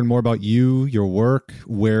want to learn more about you, your work,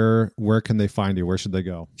 where can they find you? Where should they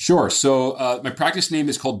go? Sure. So my practice name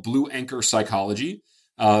is called Blue Anchor Psychology.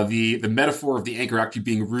 The metaphor of the anchor actually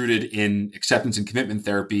being rooted in acceptance and commitment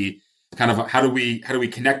therapy. Kind of how do we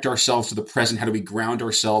connect ourselves to the present? How do we ground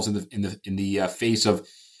ourselves in the face of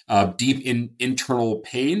deep internal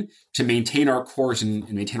pain to maintain our course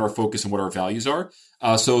and maintain our focus on what our values are?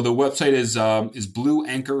 So the website is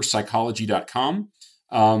blueanchorpsychology.com.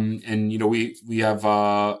 And we have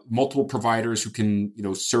multiple providers who can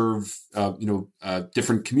serve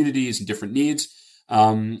different communities and different needs.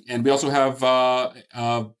 And we also have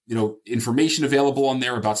information available on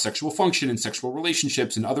there about sexual function and sexual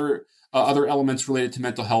relationships and other elements related to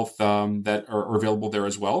mental health that are available there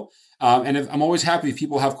as well. And I'm always happy if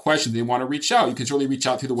people have questions, they want to reach out. You can certainly reach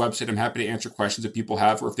out through the website. I'm happy to answer questions that people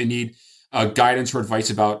have, or if they need guidance or advice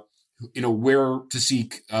about where to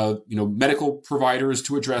seek medical providers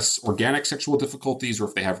to address organic sexual difficulties, or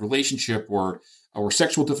if they have relationship or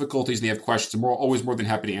sexual difficulties and they have questions. I'm always more than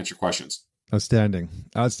happy to answer questions. Outstanding.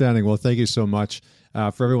 Well, thank you so much.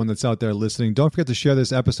 For everyone that's out there listening, don't forget to share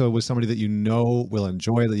this episode with somebody that you know will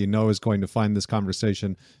enjoy, that you know is going to find this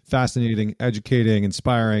conversation fascinating, educating,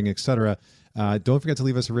 inspiring, etc. Don't forget to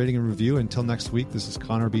leave us a rating and review. Until next week, this is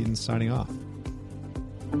Connor Beaton signing off.